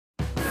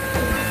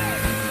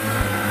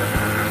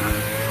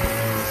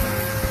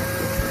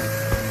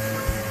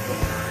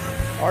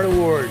Art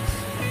Awards,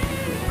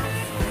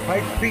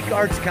 Pikes Peak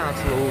Arts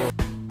Council Awards.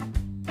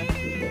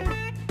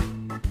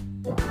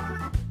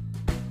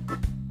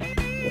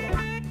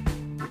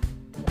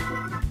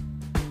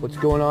 What's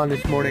going on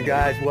this morning,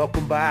 guys?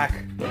 Welcome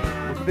back.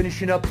 We're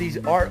finishing up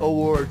these art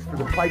awards for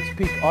the Pikes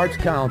Peak Arts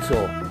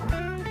Council.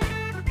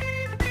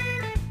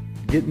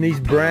 Getting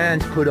these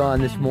brands put on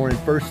this morning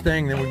first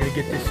thing, then we're gonna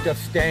get this stuff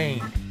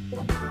stained.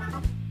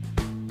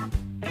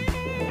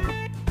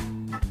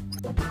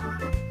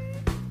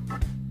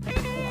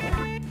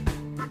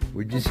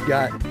 We just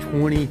got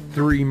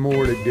 23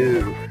 more to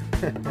do.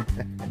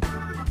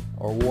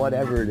 Or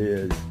whatever it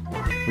is.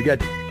 We got,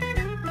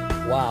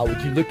 wow,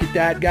 would you look at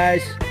that,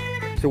 guys?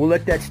 So we'll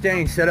let that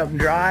stain set up and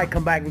dry,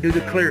 come back and do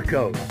the clear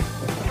coat.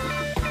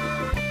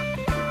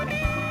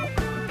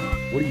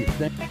 What do you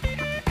think?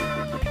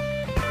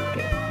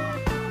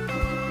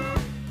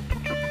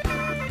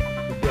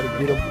 We gotta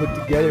get them put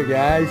together,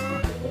 guys.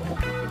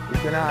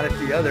 We've been out at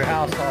the other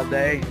house all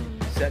day,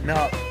 setting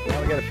up.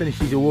 Now we gotta finish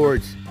these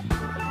awards.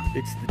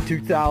 It's the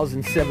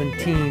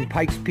 2017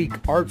 Pikes Peak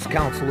Arts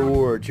Council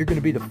Awards. You're gonna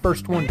be the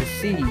first one to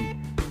see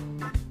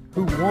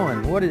who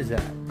won. What is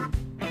that?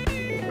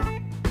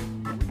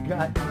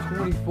 Got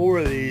 24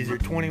 of these, or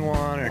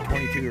 21 or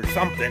 22 or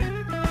something.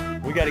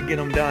 We got to get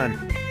them done.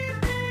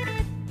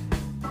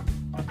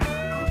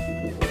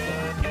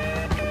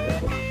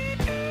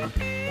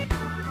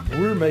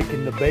 We're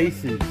making the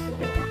bases.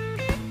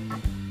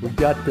 We've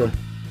got the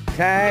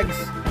tags,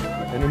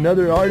 and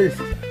another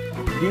artist,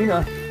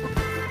 Dina,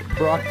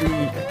 brought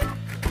the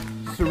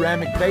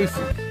ceramic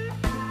bases.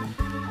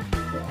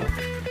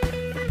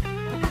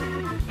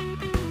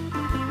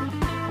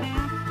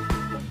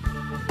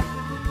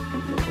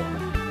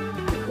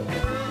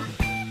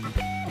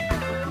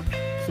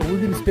 We're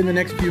going to spend the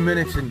next few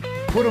minutes and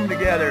put them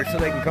together so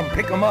they can come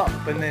pick them up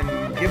and then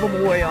give them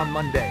away on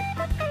Monday.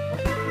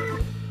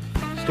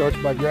 Starts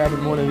by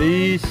grabbing one of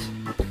these.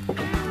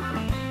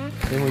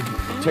 Then we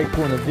take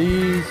one of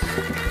these.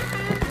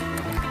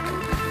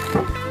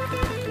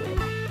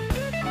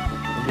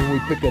 And then we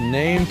pick a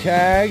name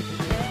tag.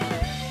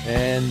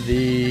 And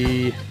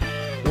the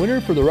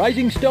winner for the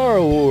Rising Star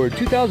Award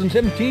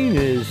 2017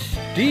 is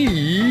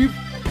Steve.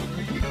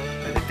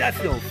 That's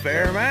no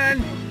fair,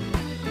 man.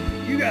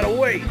 You gotta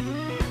wait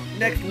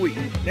next week.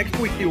 Next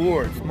week the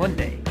awards,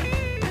 Monday.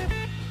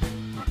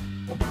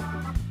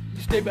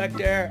 You stay back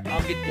there,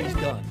 I'll get these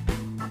done.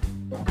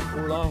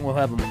 Before long we'll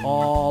have them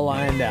all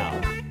lined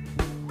out.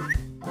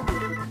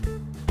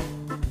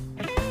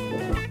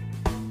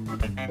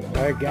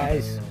 Alright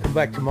guys, come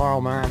back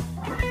tomorrow, man.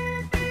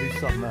 We'll do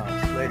something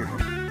else later.